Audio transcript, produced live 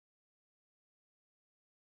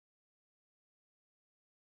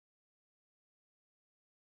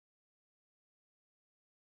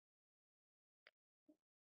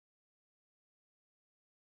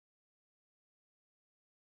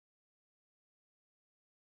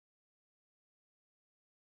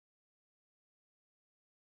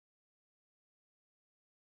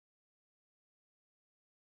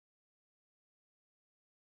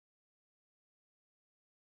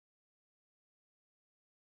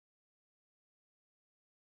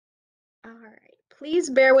All right,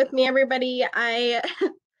 please bear with me, everybody.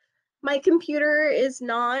 My computer is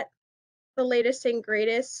not the latest and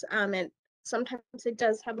greatest, and sometimes it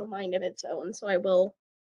does have a mind of its own, so I will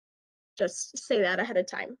just say that ahead of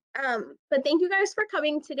time. But thank you guys for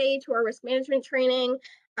coming today to our risk management training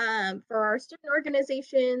for our student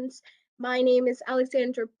organizations. My name is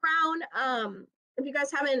Alexandra Brown. If you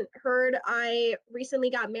guys haven't heard, I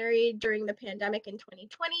recently got married during the pandemic in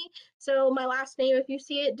 2020. So my last name, if you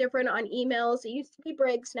see it different on emails, it used to be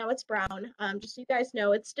Briggs, now it's Brown. Just so you guys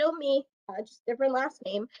know, it's still me, just different last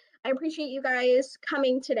name. I appreciate you guys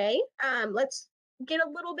coming today. Let's get a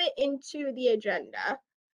little bit into the agenda.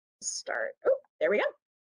 Start. Oh, there we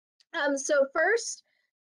go. So first,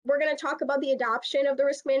 we're going to talk about the adoption of the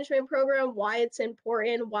risk management program, why it's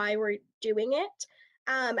important, why we're doing it.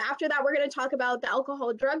 After that, we're going to talk about the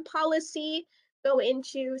alcohol drug policy, go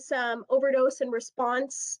into some overdose and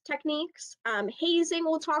response techniques. Hazing,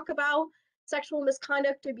 we'll talk about sexual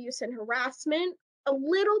misconduct, abuse, and harassment. A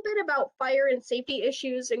little bit about fire and safety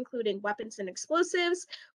issues, including weapons and explosives.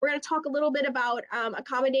 We're going to talk a little bit about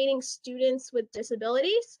accommodating students with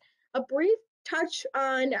disabilities. A brief touch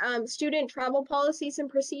on student travel policies and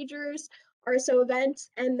procedures, RSO events,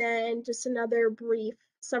 and then just another brief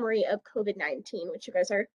summary of COVID-19, which you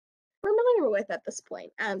guys are familiar with at this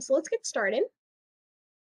point. So let's get started.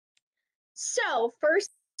 So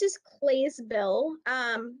first is Clay's bill,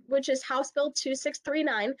 which is House Bill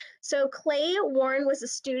 2639. So Clay Warren was a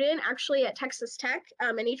student actually at Texas Tech,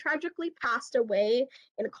 and he tragically passed away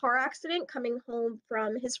in a car accident coming home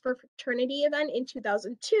from his fraternity event in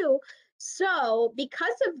 2002. So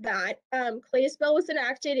because of that, Clay's bill was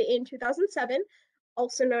enacted in 2007,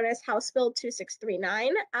 also known as House Bill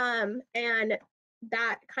 2639, and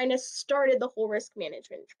that kind of started the whole risk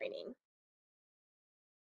management training.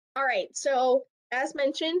 All right, so as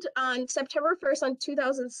mentioned, on September 1st, on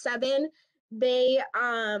 2007, they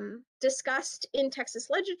discussed in Texas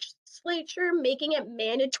legislature making it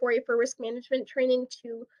mandatory for risk management training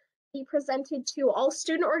to be presented to all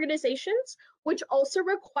student organizations, which also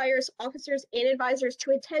requires officers and advisors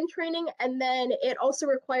to attend training. And then it also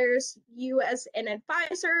requires you as an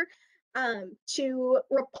advisor to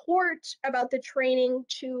report about the training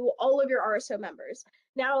to all of your RSO members.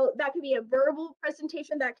 Now, that can be a verbal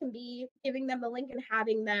presentation, that can be giving them the link and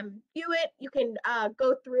having them view it. You can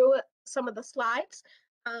go through some of the slides,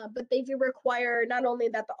 but they do require not only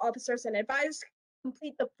that the officers and advisors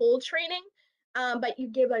complete the full training, but you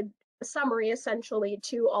give a summary essentially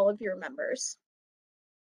to all of your members.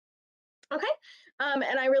 Okay,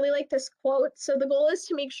 and I really like this quote. So the goal is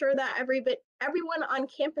to make sure that everyone on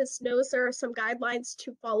campus knows there are some guidelines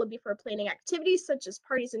to follow before planning activities such as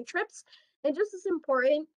parties and trips, and just as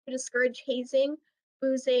important, to discourage hazing,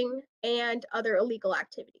 boozing, and other illegal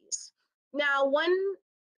activities. Now, one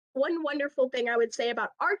wonderful thing I would say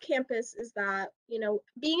about our campus is that,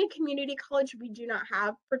 being a community college, we do not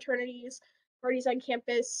have fraternities, parties on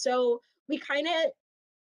campus, so we kind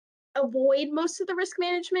of avoid most of the risk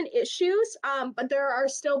management issues, but there are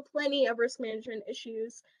still plenty of risk management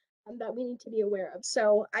issues that we need to be aware of.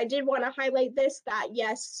 So I did want to highlight this, that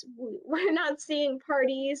yes, we're not seeing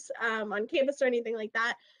parties on campus or anything like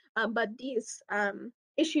that, but these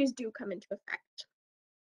issues do come into effect.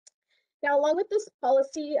 Now, along with this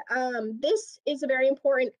policy, this is a very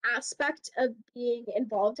important aspect of being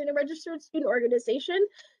involved in a registered student organization.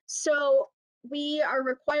 So we are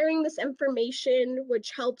requiring this information,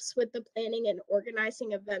 which helps with the planning and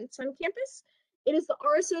organizing events on campus. It is the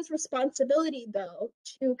RSO's responsibility, though,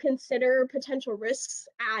 to consider potential risks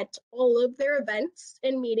at all of their events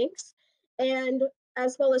and meetings, and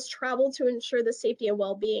as well as travel to ensure the safety and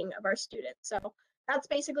well-being of our students. So that's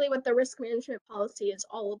basically what the risk management policy is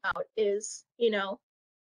all about, is, we know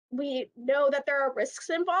that there are risks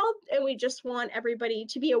involved, and we just want everybody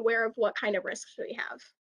to be aware of what kind of risks we have.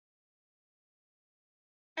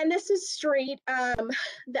 And this is straight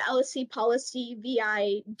the LSC policy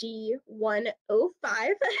VID 105,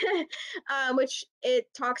 which it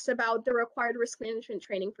talks about the required risk management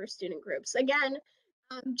training for student groups. Again,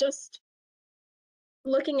 just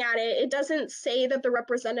looking at it, it doesn't say that the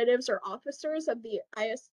representatives or officers of the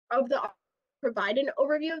provide an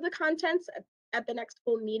overview of the contents at the next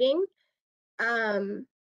full meeting.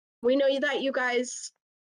 We know that you guys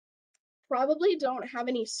probably don't have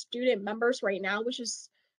any student members right now, which is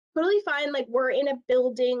totally fine. Like, we're in a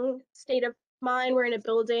building state of mind. We're in a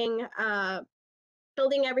building,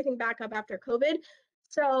 building everything back up after COVID.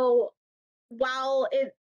 So while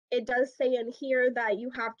it does say in here that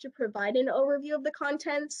you have to provide an overview of the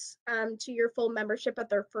contents to your full membership at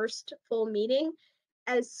their first full meeting,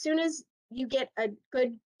 as soon as you get a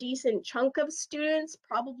good, decent chunk of students,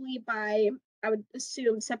 probably by, I would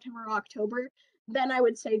assume, September or October, then I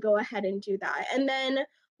would say go ahead and do that. And then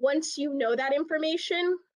once you know that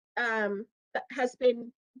information that has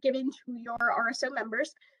been given to your RSO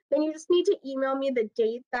members, then you just need to email me the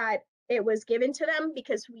date that it was given to them,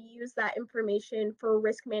 because we use that information for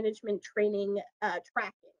risk management training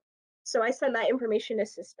tracking. So I send that information to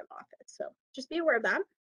system office. So just be aware of that.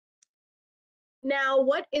 Now,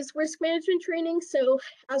 what is risk management training? So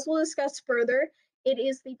as we'll discuss further, it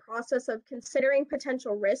is the process of considering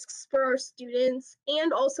potential risks for our students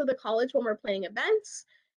and also the college when we're planning events,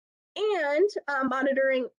 and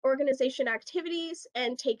monitoring organization activities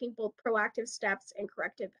and taking both proactive steps and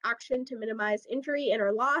corrective action to minimize injury and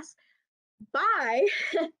or loss by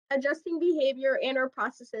adjusting behavior and or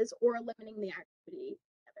processes or limiting the activity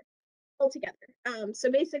altogether. So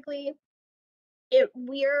basically,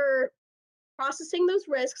 we're processing those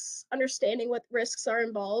risks, understanding what risks are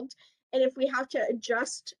involved, and if we have to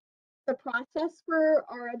adjust the process for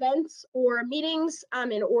our events or meetings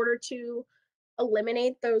in order to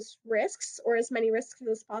eliminate those risks, or as many risks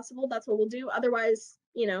as possible, that's what we'll do. Otherwise,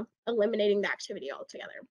 eliminating the activity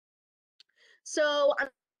altogether. So I'm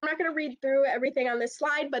not going to read through everything on this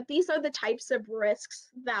slide, but these are the types of risks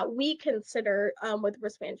that we consider with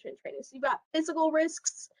risk management training. So you've got physical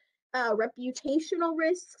risks, reputational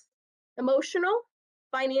risks, emotional,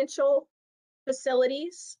 financial,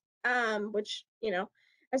 facilities, which,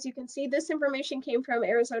 as you can see, this information came from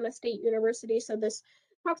Arizona State University. So this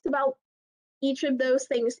talks about each of those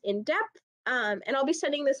things in depth. And I'll be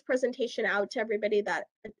sending this presentation out to everybody that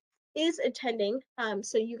is attending.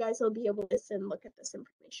 So you guys will be able to listen, look at this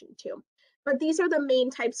information too. But these are the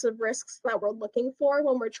main types of risks that we're looking for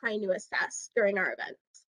when we're trying to assess during our events.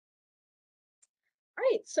 All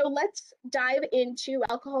right, so let's dive into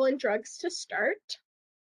alcohol and drugs to start.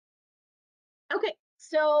 Okay,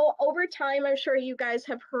 so over time, I'm sure you guys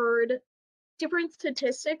have heard different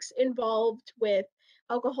statistics involved with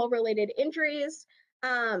alcohol-related injuries.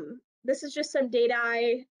 This is just some data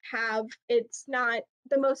I have. It's not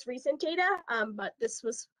the most recent data, but this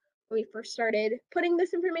was when we first started putting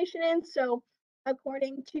this information in. So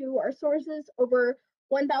according to our sources, over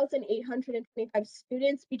 1,825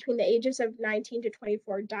 students between the ages of 19 to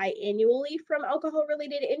 24 die annually from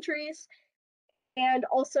alcohol-related injuries, and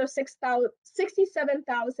also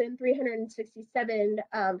 67,367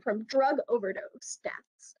 from drug overdose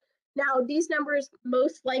deaths. Now, these numbers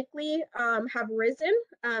most likely have risen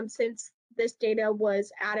since this data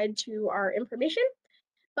was added to our information,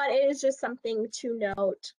 but it is just something to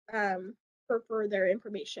note for further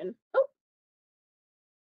information. Oh,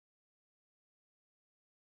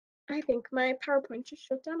 I think my PowerPoint just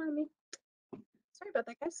shut down on me. Sorry about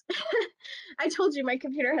that, guys. I told you my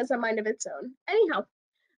computer has a mind of its own. Anyhow,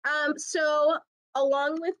 so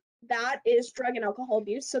along with that is drug and alcohol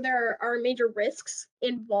abuse. So there are major risks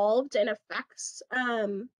involved and effects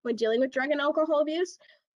when dealing with drug and alcohol abuse.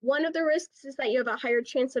 One of the risks is that you have a higher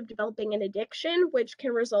chance of developing an addiction, which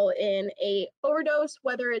can result in a overdose,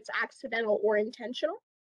 whether it's accidental or intentional.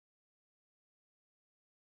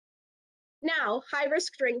 Now, high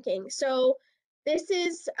risk drinking. So this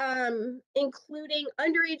is including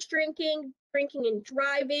underage drinking, drinking and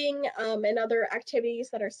driving, and other activities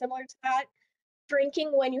that are similar to that.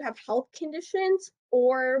 Drinking when you have health conditions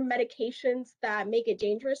or medications that make it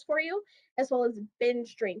dangerous for you, as well as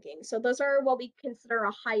binge drinking. So those are what we consider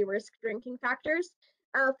a high risk drinking factors.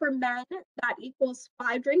 For men, that equals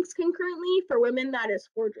 5 drinks concurrently. For women, that is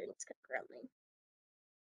 4 drinks concurrently.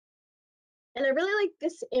 And I really like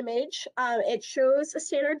this image. It shows a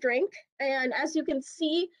standard drink. And as you can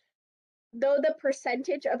see, though the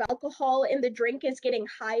percentage of alcohol in the drink is getting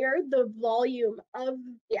higher, the volume of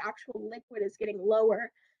the actual liquid is getting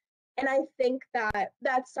lower. And I think that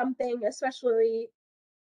that's something especially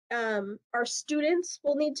our students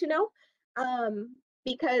will need to know,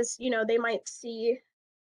 because, they might see,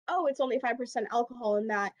 oh, it's only 5% alcohol in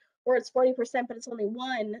that, or it's 40%, but it's only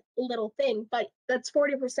one little thing, but that's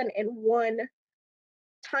 40% in one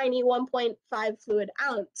tiny 1.5 fluid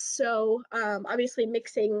ounce. So obviously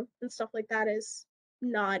mixing and stuff like that is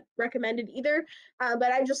not recommended either.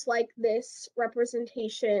 But I just like this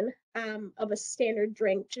representation of a standard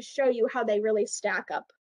drink to show you how they really stack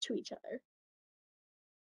up to each other.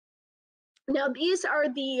 Now, these are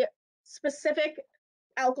the specific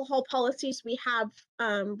alcohol policies we have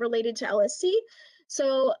related to LSC.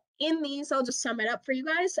 So in these, I'll just sum it up for you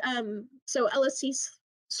guys. So LSC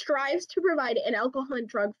strives to provide an alcohol and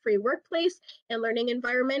drug-free workplace and learning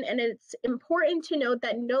environment, and it's important to note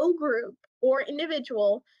that no group or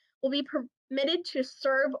individual will be permitted to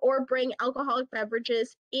serve or bring alcoholic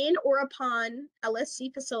beverages in or upon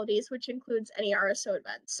LSC facilities, which includes any RSO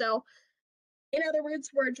events. So in other words,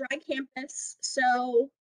 we're a dry campus, so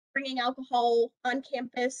bringing alcohol on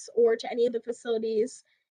campus or to any of the facilities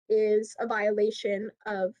is a violation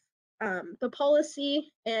of the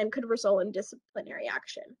policy and could result in disciplinary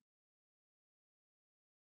action.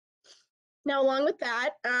 Now, along with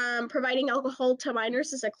that, providing alcohol to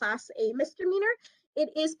minors is a Class A misdemeanor. It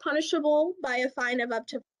is punishable by a fine of up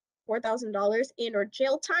to $4,000 and or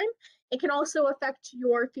jail time. It can also affect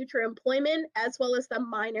your future employment as well as the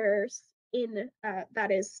minors in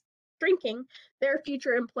that is drinking, their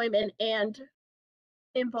future employment and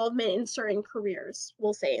involvement in certain careers,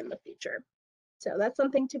 we'll say, in the future. So that's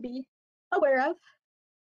something to be aware of.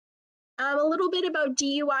 A little bit about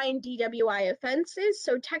DUI and DWI offenses.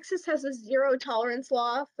 So Texas has a zero tolerance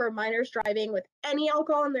law for minors driving with any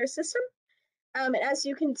alcohol in their system. And as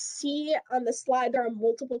you can see on the slide, there are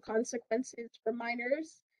multiple consequences for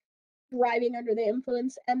minors driving under the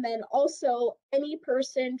influence. And then also any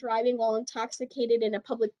person driving while intoxicated in a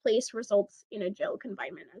public place results in a jail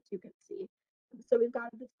confinement, as you can see. So we've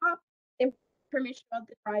got at the top information about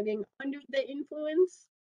the driving under the influence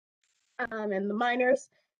and the minors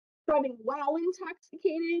driving while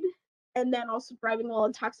intoxicated, and then also driving while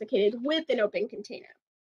intoxicated with an open container.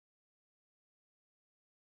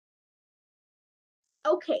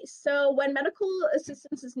 Okay, so when medical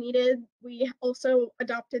assistance is needed, we also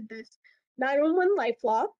adopted this 911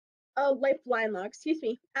 lifeline law, excuse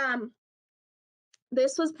me.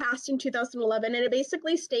 This was passed in 2011, and it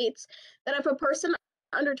basically states that if a person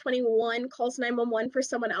under 21 calls 911 for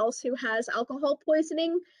someone else who has alcohol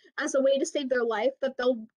poisoning as a way to save their life, that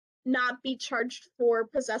they'll not be charged for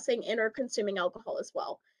possessing and or consuming alcohol as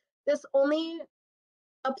well. This only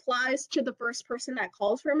applies to the first person that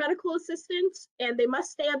calls for medical assistance, and they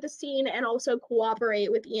must stay at the scene and also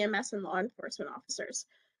cooperate with EMS and law enforcement officers.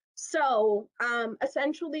 So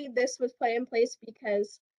essentially this was put in place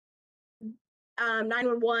because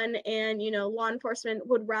 911 and law enforcement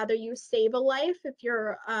would rather you save a life if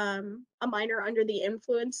you're a minor under the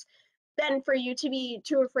influence than for you to be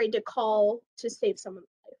too afraid to call to save someone's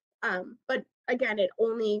life. But again, it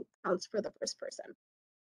only counts for the first person.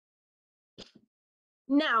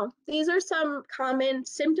 Now, these are some common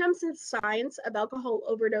symptoms and signs of alcohol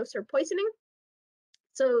overdose or poisoning.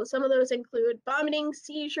 So some of those include vomiting,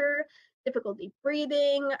 seizure, difficulty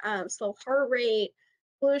breathing, slow heart rate,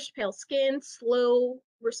 bluish pale skin, slow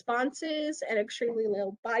responses, and extremely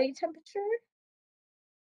low body temperature.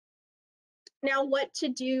 Now, what to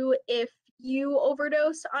do if you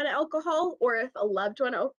overdose on alcohol or if a loved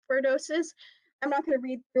one overdoses. I'm not going to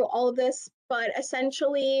read through all of this, but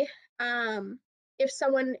essentially, if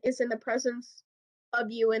someone is in the presence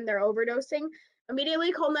of you and they're overdosing,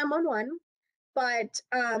 immediately call 911. But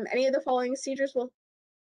any of the following procedures will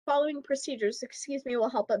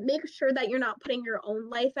help. But make sure that you're not putting your own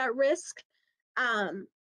life at risk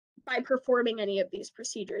by performing any of these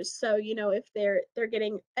procedures. So if they're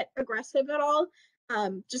getting aggressive at all,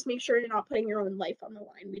 just make sure you're not putting your own life on the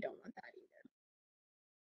line. We don't want that either.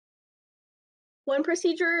 One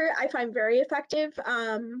procedure I find very effective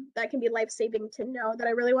that can be life-saving to know that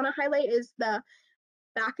I really want to highlight is the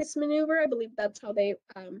Bacchus maneuver. I believe that's how they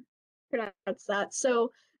pronounce that.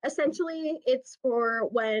 So essentially it's for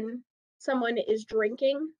when someone is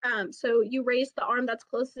drinking. So you raise the arm that's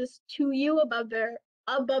closest to you above their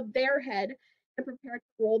head and prepare to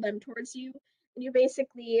roll them towards you. And you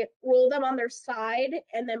basically roll them on their side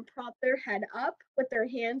and then prop their head up with their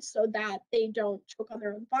hands so that they don't choke on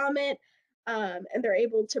their own vomit, and they're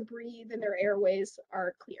able to breathe and their airways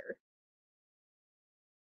are clear.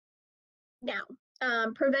 Now,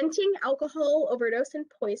 preventing alcohol overdose and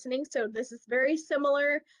poisoning. So this is very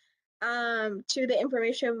similar to the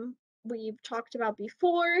information we've talked about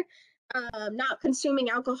before. Not consuming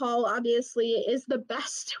alcohol obviously is the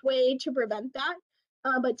best way to prevent that,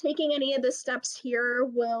 but taking any of the steps here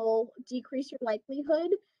will decrease your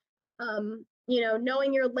likelihood.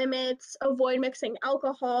 Knowing your limits, avoid mixing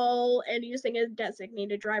alcohol and using a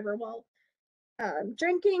designated driver while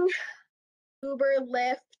drinking. Uber,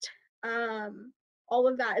 Lyft, all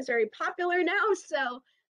of that is very popular now, so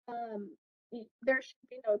there should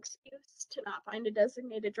be no excuse to not find a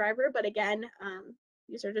designated driver, but again,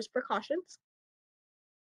 these are just precautions.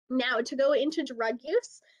 Now, to go into drug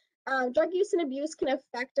use and abuse can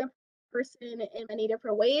affect a person in many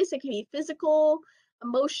different ways. It can be physical,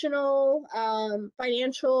 emotional,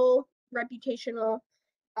 financial, reputational.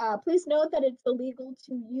 Please note that it's illegal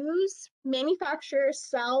to use, manufacture,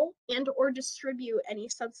 sell, and or distribute any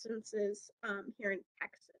substances here in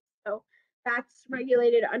Texas. So That's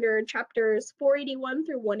regulated under chapters 481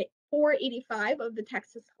 through 485 of the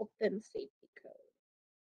Texas Health and Safety Code.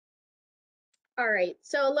 All right,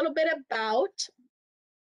 so a little bit about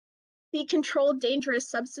the controlled dangerous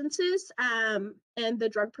substances and the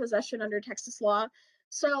drug possession under Texas law.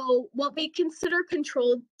 So what we consider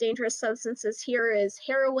controlled dangerous substances here is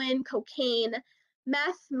heroin, cocaine,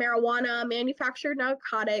 meth, marijuana, manufactured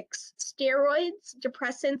narcotics, steroids,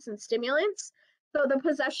 depressants, and stimulants. So the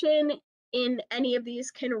possession in any of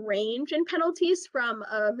these can range in penalties from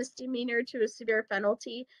a misdemeanor to a severe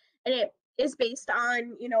penalty. And it is based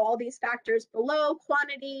on, all these factors below: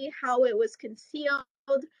 quantity, how it was concealed,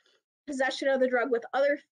 possession of the drug with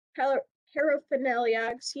other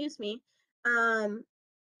paraphernalia,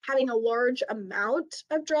 having a large amount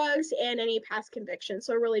of drugs, and any past conviction.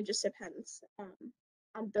 So it really just depends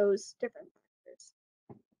on those different factors.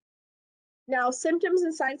 Now, symptoms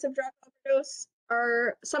and signs of drug overdose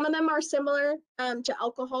some of them are similar to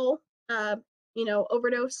alcohol,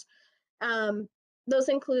 overdose. Those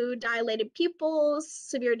include dilated pupils,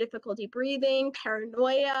 severe difficulty breathing,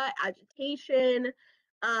 paranoia, agitation,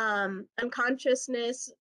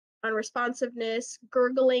 unconsciousness, unresponsiveness,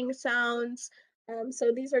 gurgling sounds.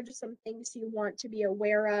 So these are just some things you want to be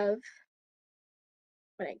aware of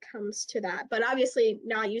when it comes to that. But obviously,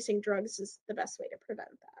 not using drugs is the best way to prevent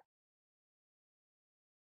that.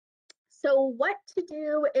 So what to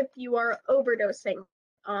do if you are overdosing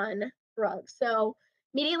on drugs? So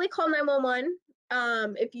immediately call 911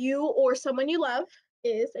 if you or someone you love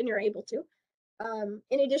is and you're able to.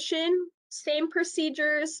 In addition, same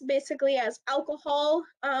procedures basically as alcohol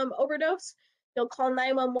overdose. You'll call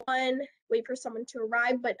 911, wait for someone to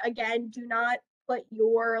arrive, but again, do not put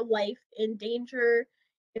your life in danger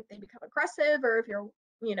if they become aggressive or if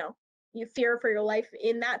you fear for your life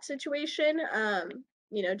in that situation.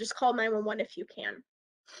 Just call 911 if you can.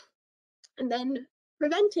 And then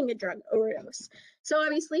preventing a drug overdose. So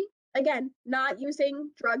obviously, again, not using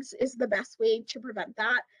drugs is the best way to prevent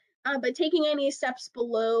that. But taking any steps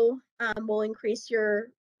below will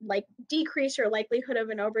decrease your likelihood of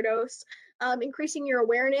an overdose, increasing your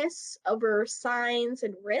awareness over signs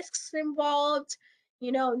and risks involved,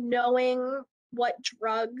 knowing what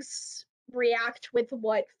drugs react with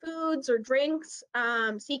what foods or drinks,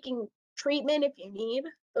 seeking treatment if you need,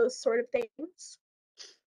 those sort of things.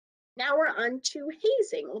 Now we're on to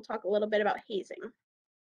hazing. We'll talk a little bit about hazing.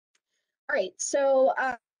 All right, so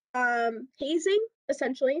hazing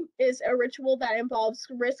essentially is a ritual that involves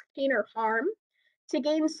risk, pain, or harm to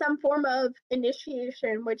gain some form of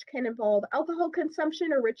initiation, which can involve alcohol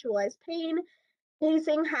consumption or ritualized pain.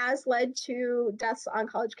 Hazing has led to deaths on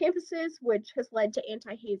college campuses, which has led to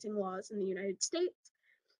anti-hazing laws in the United States.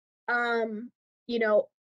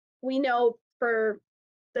 We know for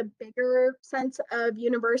the bigger sense of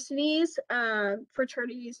universities,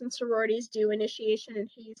 fraternities and sororities do initiation and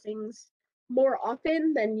hazings more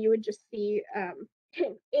often than you would just see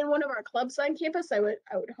in one of our clubs on campus. I would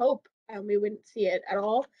hope we wouldn't see it at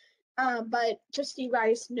all. But just so you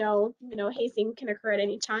guys know, hazing can occur at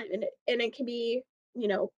any time, and it can be,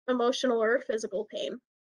 emotional or physical pain.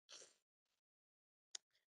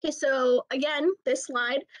 Okay, so again, this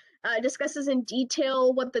slide discusses in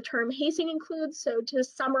detail what the term hazing includes. So to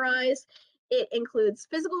summarize, it includes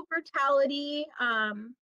physical brutality,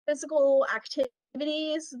 physical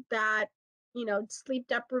activities that, sleep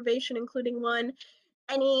deprivation including one,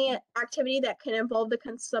 any activity that can involve the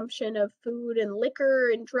consumption of food and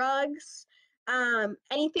liquor and drugs,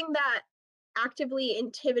 anything that actively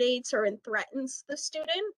intimidates or threatens the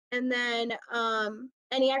student, and then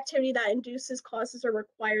any activity that induces, causes, or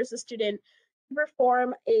requires the student to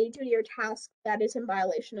perform a duty or task that is in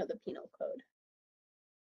violation of the penal code.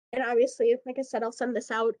 And obviously, like I said, I'll send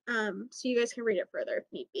this out so you guys can read it further if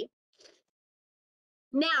need be.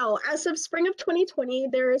 Now, as of spring of 2020,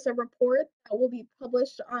 there is a report that will be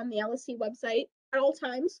published on the LSC website at all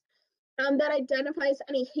times that identifies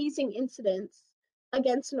any hazing incidents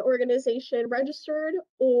against an organization registered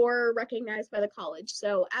or recognized by the college.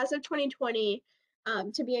 So as of 2020,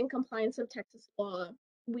 to be in compliance with Texas law,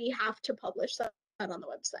 we have to publish that on the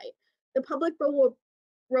website. The public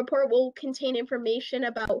report will contain information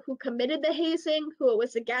about who committed the hazing, who it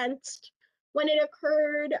was against, when it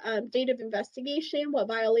occurred, date of investigation, what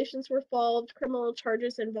violations were filed, criminal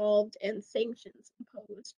charges involved, and sanctions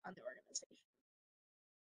imposed on the organization.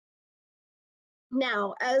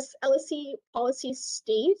 Now, as LSC policy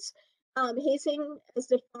states, hazing as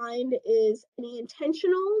defined is any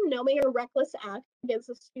intentional, knowing, or reckless act against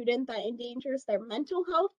a student that endangers their mental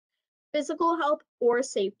health, physical health, or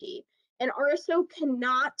safety. And RSO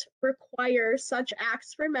cannot require such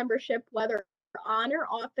acts for membership, whether on or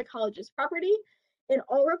off the college's property, and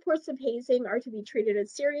all reports of hazing are to be treated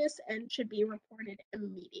as serious and should be reported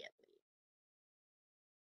immediately.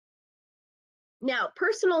 Now,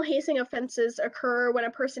 personal hazing offenses occur when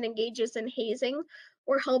a person engages in hazing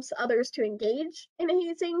or helps others to engage in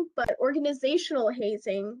hazing, but organizational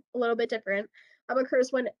hazing, a little bit different,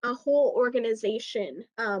 occurs when a whole organization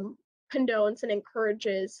condones and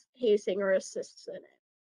encourages hazing or assists in it.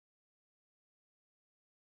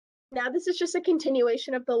 Now, this is just a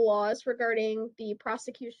continuation of the laws regarding the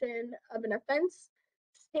prosecution of an offense,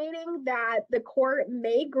 stating that the court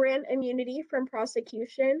may grant immunity from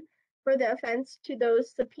prosecution for the offense to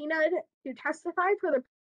those subpoenaed to testify for the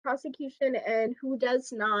prosecution and who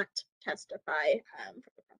does not testify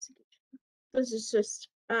for the prosecution. This is just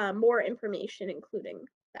more information including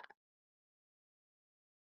that.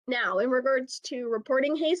 Now, in regards to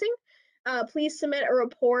reporting hazing, please submit a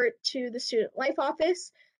report to the Student Life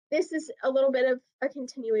Office. This is a little bit of a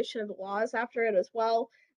continuation of the laws after it as well.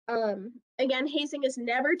 Again, hazing is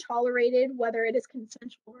never tolerated, whether it is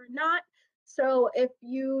consensual or not. So if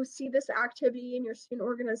you see this activity in your student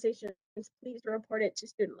organizations, please report it to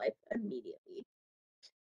Student Life immediately.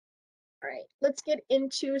 All right, let's get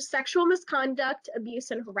into sexual misconduct,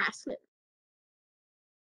 abuse, and harassment.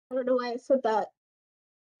 I don't know why I said that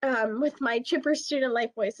with my chipper student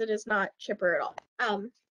life voice. It is not chipper at all.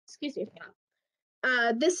 Excuse me for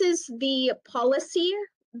that. This is the policy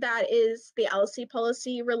that is the LSC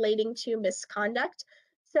policy relating to misconduct.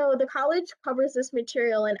 So the college covers this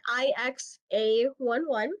material in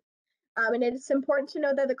IXA11, and it's important to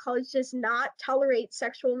know that the college does not tolerate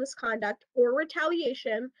sexual misconduct or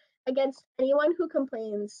retaliation against anyone who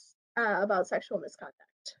complains about sexual misconduct.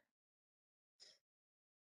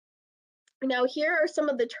 Now, here are some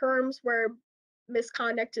of the terms where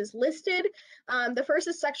misconduct is listed. The first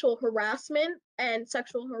is sexual harassment, and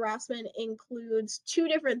sexual harassment includes two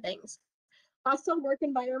different things: hostile work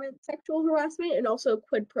environment sexual harassment and also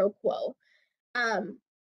quid pro quo.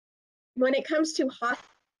 When it comes to hostile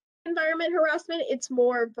environment harassment, it's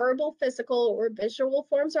more verbal, physical, or visual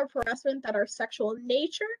forms of harassment that are sexual in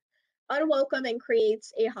nature, unwelcome, and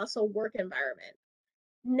creates a hostile work environment.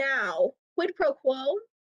 Now, quid pro quo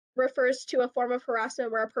refers to a form of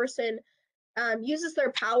harassment where a person uses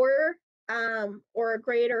their power or a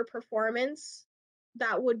greater performance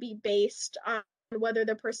that would be based on whether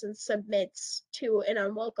the person submits to an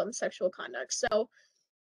unwelcome sexual conduct. So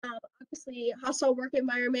obviously, hostile work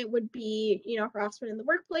environment would be, harassment in the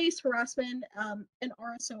workplace, harassment, an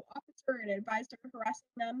RSO officer, an advisor harassing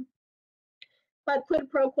them. But quid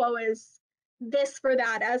pro quo is this for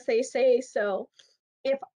that, as they say. So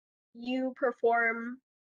if you perform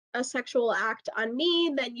a sexual act on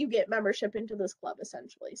me, then you get membership into this club,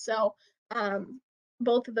 essentially. So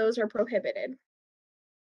both of those are prohibited.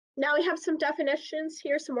 Now we have some definitions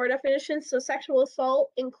here, some more definitions. So sexual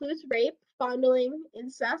assault includes rape, fondling,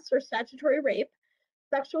 incest, or statutory rape.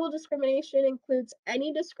 Sexual discrimination includes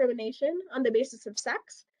any discrimination on the basis of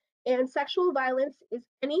sex. And sexual violence is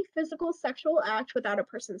any physical sexual act without a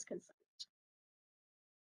person's consent.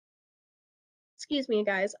 Excuse me,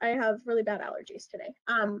 guys, I have really bad allergies today.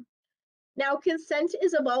 Now, consent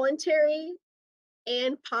is a voluntary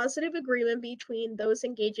and positive agreement between those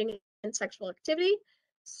engaging in sexual activity.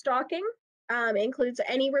 Stalking includes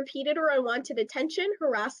any repeated or unwanted attention,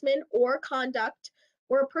 harassment, or conduct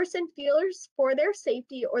where a person fears for their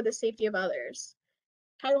safety or the safety of others.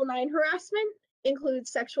 Title IX harassment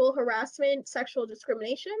includes sexual harassment, sexual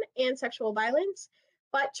discrimination, and sexual violence.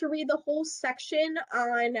 But to read the whole section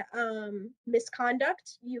on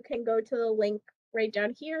misconduct, you can go to the link right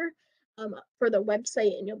down here for the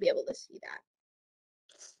website, and you'll be able to see that.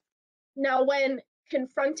 Now, when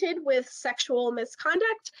confronted with sexual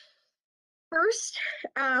misconduct, first,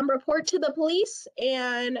 report to the police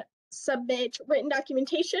and submit written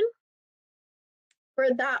documentation for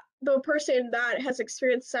the person that has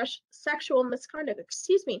experienced sexual misconduct.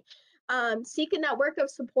 Seek a network of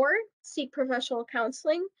support, seek professional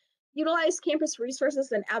counseling, utilize campus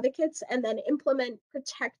resources and advocates, and then implement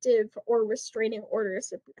protective or restraining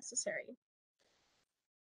orders if necessary.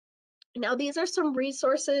 Now, these are some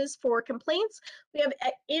resources for complaints. We have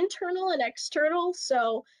internal and external.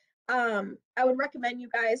 So I would recommend you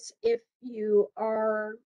guys, if you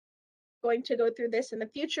are going to go through this in the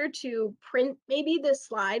future, to print maybe this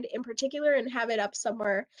slide in particular and have it up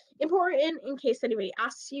somewhere important in case anybody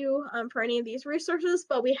asks you for any of these resources.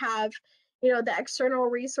 But we have, the external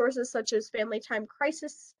resources such as Family Time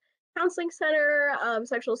Crisis Counseling Center,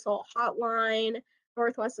 Sexual Assault Hotline,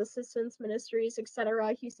 Northwest Assistance Ministries,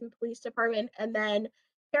 etc., Houston Police Department, and then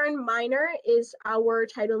Karen Miner is our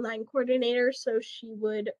Title IX coordinator, so she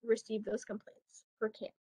would receive those complaints for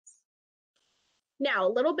campus. Now,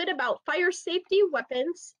 a little bit about fire safety,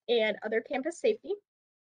 weapons, and other campus safety.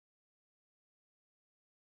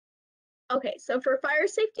 Okay, so for fire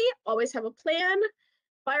safety, always have a plan.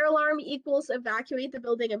 Fire alarm equals evacuate the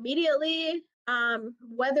building immediately,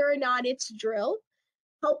 whether or not it's drill.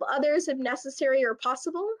 Help others if necessary or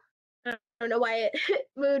possible. I don't know why it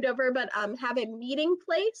moved over, but have a meeting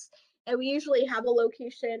place. And we usually have a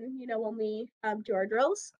location, when we do our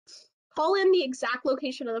drills. Call in the exact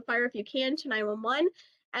location of the fire if you can to 911.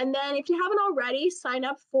 And then if you haven't already, sign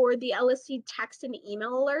up for the LSC text and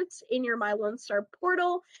email alerts in your My Lone Star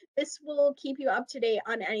portal. This will keep you up to date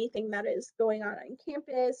on anything that is going on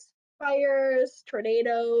campus, fires,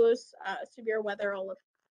 tornadoes, severe weather, all of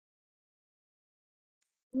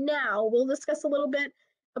that. Now we'll discuss a little bit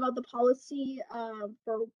about the policy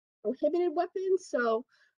for prohibited weapons. So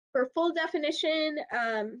for full definition,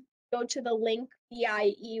 go to the link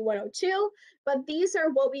BIE 102, but these are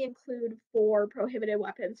what we include for prohibited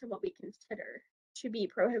weapons and what we consider to be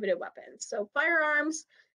prohibited weapons. So firearms,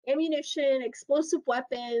 ammunition, explosive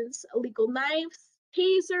weapons, illegal knives,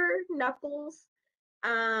 taser, knuckles,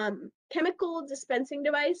 chemical dispensing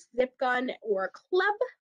device, zip gun, or club.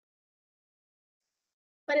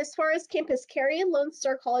 But as far as campus carry, Lone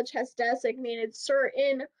Star College has designated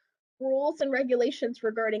certain rules and regulations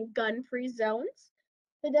regarding gun-free zones.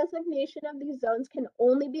 The designation of these zones can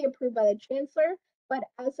only be approved by the chancellor, but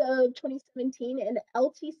as of 2017, an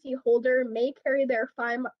LTC holder may carry their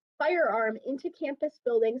firearm into campus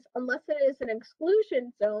buildings unless it is an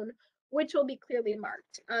exclusion zone, which will be clearly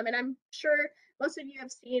marked. And I'm sure most of you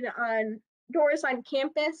have seen on doors on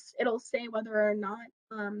campus, it'll say whether or not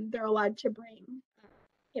they're allowed to bring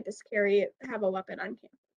campus carry, have a weapon on campus.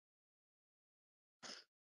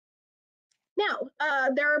 Now,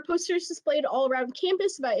 there are posters displayed all around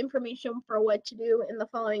campus about information for what to do in the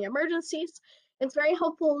following emergencies. It's very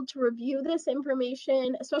helpful to review this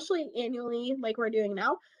information, especially annually, like we're doing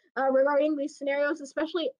now, regarding these scenarios,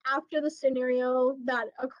 especially after the scenario that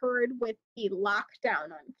occurred with the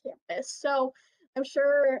lockdown on campus. So I'm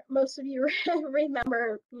sure most of you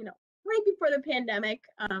remember, right before the pandemic,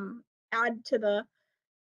 add to the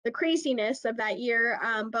craziness of that year.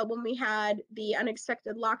 But when we had the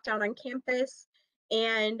unexpected lockdown on campus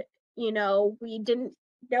and, we didn't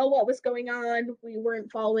know what was going on, we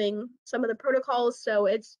weren't following some of the protocols. So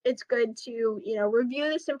it's good to, review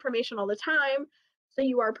this information all the time so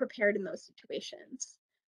you are prepared in those situations.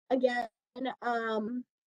 Again, at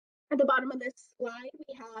the bottom of this slide,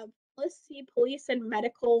 we have LSC police and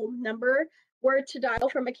medical number where to dial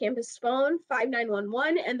from a campus phone,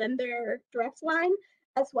 5911, and then their direct line,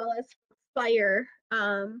 as well as fire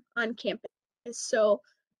on campus. So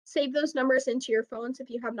save those numbers into your phones if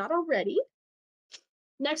you have not already.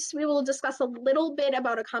 Next, we will discuss a little bit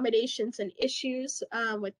about accommodations and issues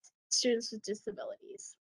with students with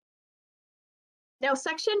disabilities. Now,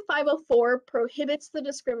 Section 504 prohibits the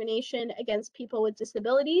discrimination against people with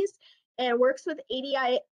disabilities and works with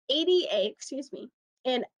ADA,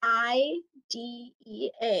 and IDEA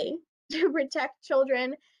to protect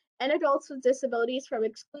children and adults with disabilities from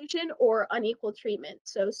exclusion or unequal treatment.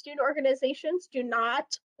 So student organizations do not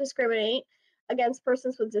discriminate against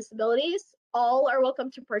persons with disabilities. All are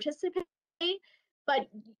welcome to participate, but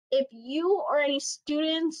if you or any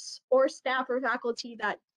students or staff or faculty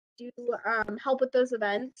that do help with those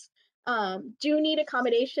events do need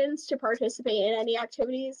accommodations to participate in any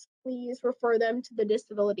activities, please refer them to the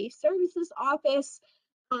Disability Services Office.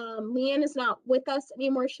 Leanne is not with us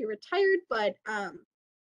anymore. She retired, but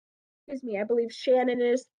excuse me, I believe Shannon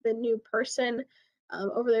is the new person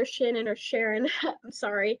over there. Shannon or Sharon, I'm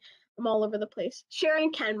sorry, I'm all over the place.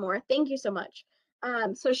 Sharon Kenmore, thank you so much.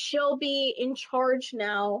 So she'll be in charge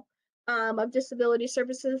now of disability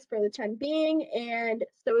services for the time being. And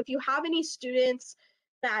so if you have any students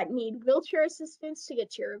that need wheelchair assistance to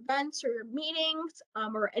get to your events or your meetings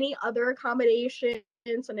or any other accommodations,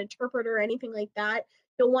 an interpreter or anything like that,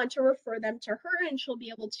 you'll want to refer them to her and she'll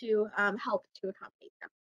be able to help to accommodate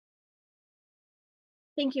them.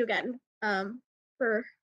 Thank you again for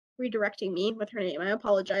redirecting me with her name. I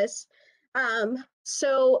apologize.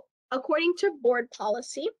 So according to board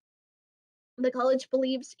policy, the college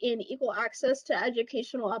believes in equal access to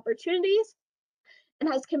educational opportunities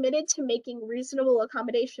and has committed to making reasonable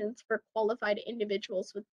accommodations for qualified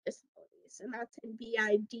individuals with disabilities. And that's in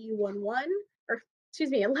BID 11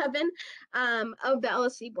 of the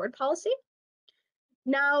LSC board policy.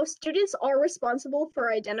 Now, students are responsible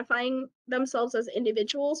for identifying themselves as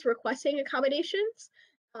individuals requesting accommodations.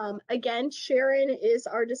 Again, Sharon is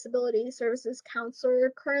our disability services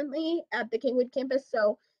counselor currently at the Kingwood campus.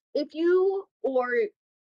 So if you or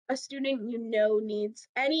a student you know needs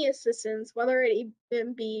any assistance, whether it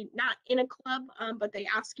even be not in a club, but they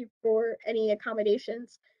ask you for any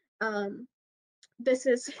accommodations, this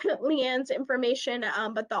is Leanne's information,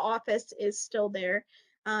 but the office is still there,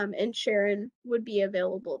 and Sharon would be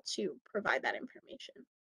available to provide that information.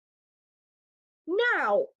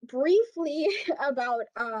 Now, briefly about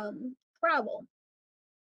travel.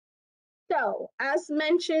 So, as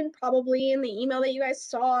mentioned, probably in the email that you guys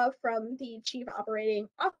saw from the Chief Operating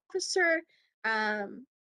Officer,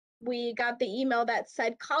 we got the email that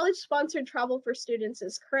said college-sponsored travel for students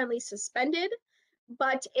is currently suspended,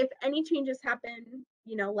 but if any changes happen,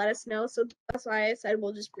 let us know. So that's why I said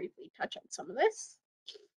we'll just briefly touch on some of this.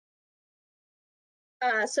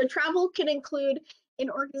 So travel can include an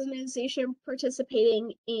organization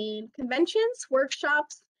participating in conventions,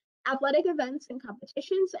 workshops, athletic events and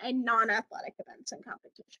competitions, and non-athletic events and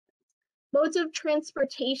competitions. Modes of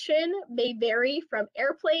transportation may vary from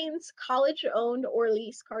airplanes, college-owned or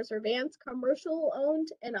leased cars or vans, commercial-owned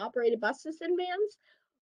and operated buses and vans,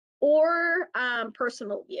 or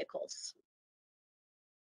personal vehicles.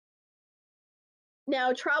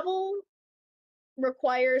 Now, travel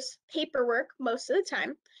requires paperwork most of the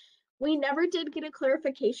time. We never did get a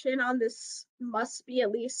clarification on this must be at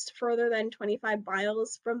least further than 25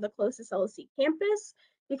 miles from the closest LSC campus,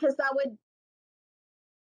 because that would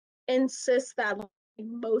insist that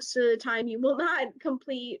most of the time you will not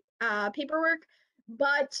complete paperwork,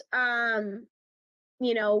 but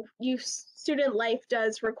Student Life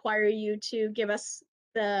does require you to give us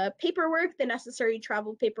the paperwork, the necessary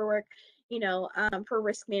travel paperwork, for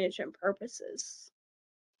risk management purposes.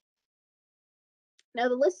 Now,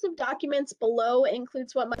 the list of documents below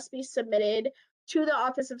includes what must be submitted to the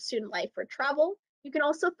Office of Student Life for travel. You can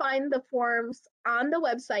also find the forms on the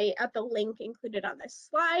website at the link included on this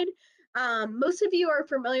slide. Most of you are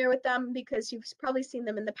familiar with them because you've probably seen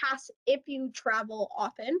them in the past if you travel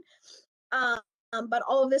often. But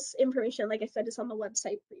all of this information, like I said, is on the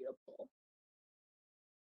website for you to pull.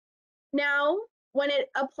 Now, when it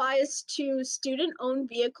applies to student-owned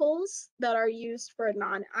vehicles that are used for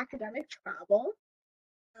non-academic travel,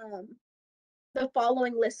 the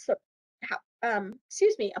following list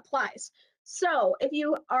applies. So if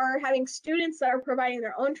you are having students that are providing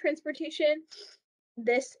their own transportation,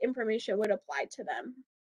 this information would apply to them.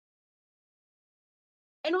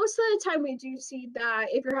 And most of the time we do see that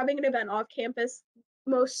if you're having an event off campus,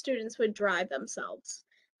 most students would drive themselves.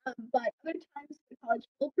 But other times the college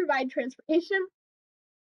will provide transportation.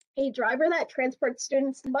 A driver that transports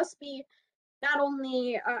students must be not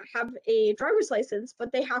only have a driver's license,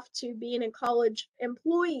 but they have to be a college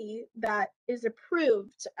employee that is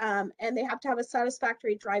approved, and they have to have a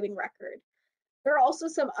satisfactory driving record. There are also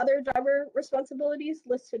some other driver responsibilities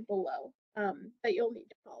listed below that you'll need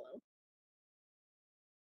to follow.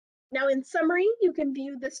 Now, in summary, you can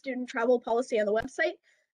view the student travel policy on the website,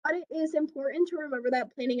 but it is important to remember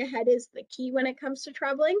that planning ahead is the key when it comes to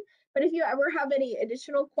traveling. But if you ever have any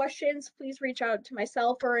additional questions, please reach out to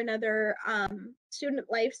myself or another Student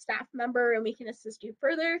Life staff member and we can assist you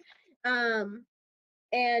further.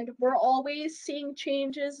 And we're always seeing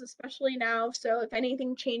changes, especially now. So if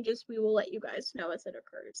anything changes, we will let you guys know as it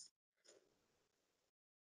occurs.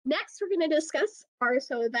 Next, we're going to discuss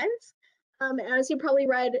RSO events. As you probably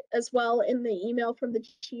read as well in the email from the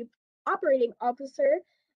Chief Operating Officer,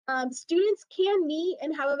 students can meet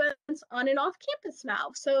and have events on and off campus now.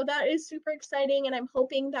 So that is super exciting, and I'm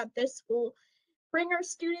hoping that this will bring our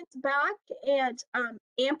students back and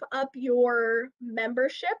amp up your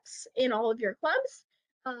memberships in all of your clubs.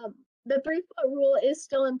 The 3-foot rule is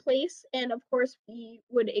still in place, and of course, we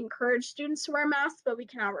would encourage students to wear masks, but we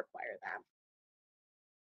cannot require that.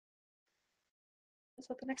 Is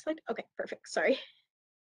that the next slide? Okay, perfect. Sorry.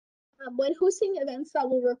 When hosting events that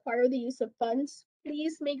will require the use of funds,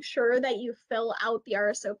 please make sure that you fill out the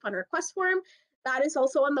RSO fund request form. That is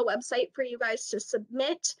also on the website for you guys to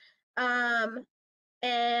submit.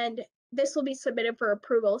 And this will be submitted for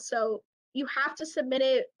approval. So you have to submit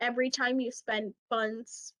it every time you spend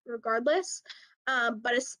funds regardless,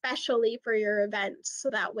 but especially for your events. So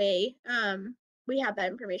that way we have that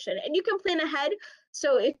information and you can plan ahead.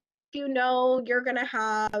 So if you know you're gonna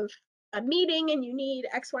have a meeting and you need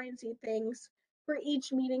X, Y, and Z things for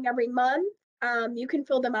each meeting every month, you can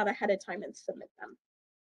fill them out ahead of time and submit them.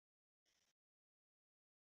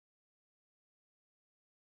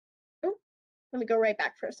 Let me go right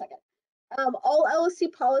back for a second. All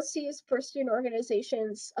LSC policies for student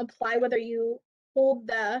organizations apply whether you hold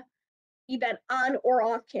the event on or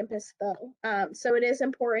off campus though. So it is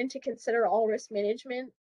important to consider all risk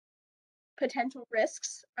management potential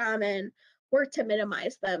risks and work to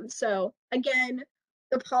minimize them. So again,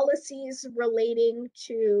 the policies relating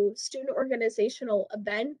to student organizational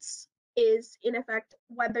events is in effect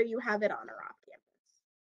whether you have it on or off campus.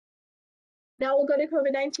 Now we'll go to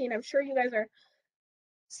COVID-19. I'm sure you guys are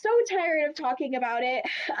so tired of talking about it.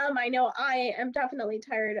 I know I am definitely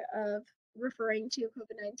tired of referring to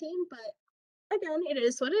COVID-19, but again, it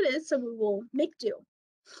is what it is, so we will make do.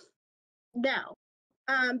 Now,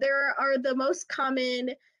 there are the most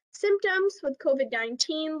common symptoms with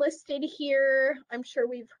COVID-19 listed here. I'm sure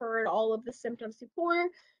we've heard all of the symptoms before,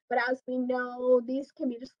 but as we know, these can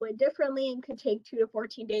be displayed differently and could take 2 to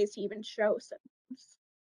 14 days to even show symptoms.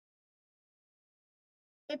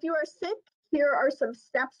 If you are sick, here are some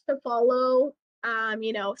steps to follow.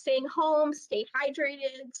 Staying home, stay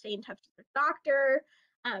hydrated, stay in touch with your doctor,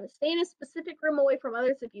 stay in a specific room away from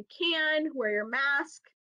others if you can, wear your mask,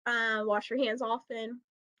 wash your hands often,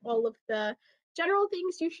 all of the general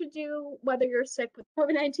things you should do, whether you're sick with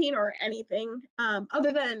COVID-19 or anything,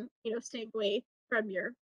 other than, staying away from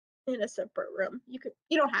your in a separate room. You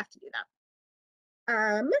don't have to do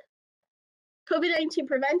that. COVID-19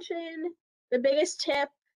 prevention, the biggest tip,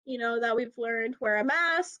 that we've learned, wear a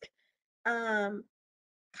mask,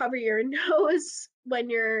 cover your nose when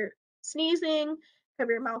you're sneezing,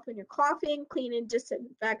 cover your mouth when you're coughing, clean and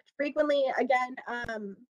disinfect frequently. Again,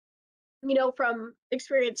 from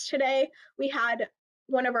experience today, we had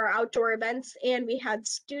one of our outdoor events and we had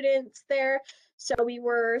students there. So we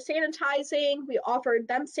were sanitizing, we offered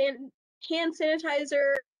them hand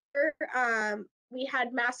sanitizer. We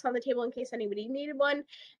had masks on the table in case anybody needed one.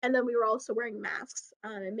 And then we were also wearing masks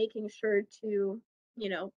and making sure to,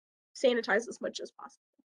 sanitize as much as possible.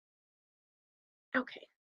 Okay.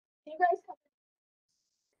 Do you guys have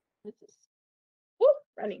this is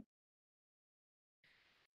running.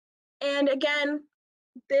 And again,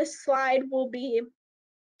 this slide will be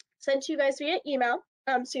sent to you guys via email.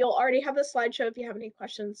 So you'll already have the slideshow if you have any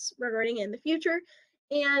questions regarding it in the future.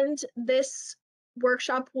 And this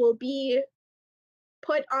workshop will be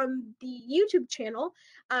put on the YouTube channel.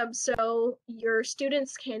 So your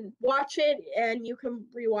students can watch it and you can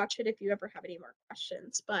rewatch it if you ever have any more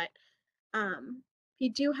questions. But if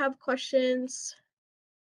you do have questions,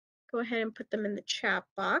 go ahead and put them in the chat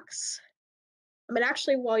box. But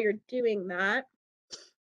actually, while you're doing that,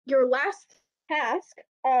 your last task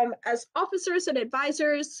as officers and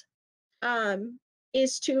advisors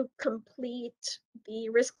is to complete the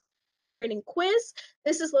risk training quiz.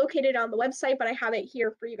 This is located on the website, but I have it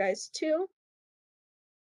here for you guys too.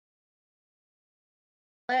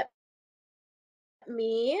 Let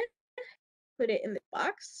me put it in the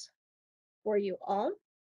box for you all.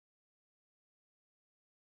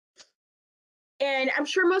 And I'm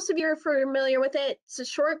sure most of you are familiar with it. It's a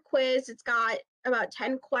short quiz. It's got about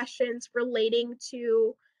 10 questions relating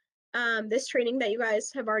to this training that you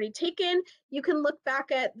guys have already taken. You can look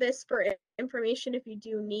back at this for information if you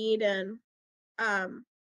do need and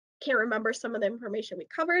can't remember some of the information we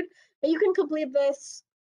covered, but you can complete this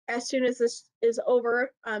as soon as this is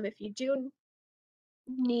over if you do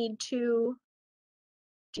need to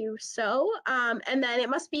do so. And then it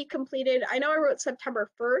must be completed. I know I wrote September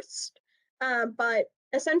 1st, but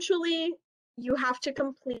essentially you have to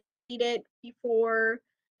complete it before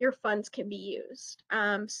your funds can be used.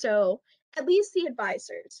 So at least the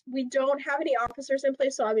advisors. We don't have any officers in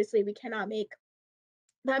place, so obviously we cannot make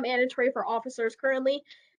that mandatory for officers currently.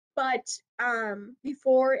 But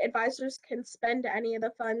before advisors can spend any of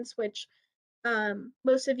the funds, which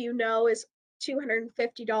most of you know is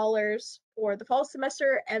 $250 for the fall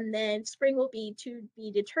semester, and then spring will be to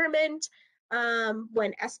be determined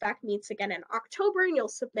when SBAC meets again in October, and you'll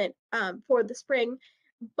submit for the spring.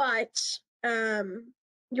 But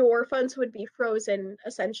your funds would be frozen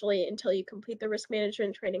essentially until you complete the risk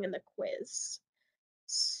management training and the quiz.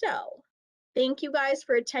 So thank you guys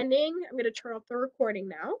for attending. I'm going to turn off the recording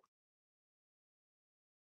now.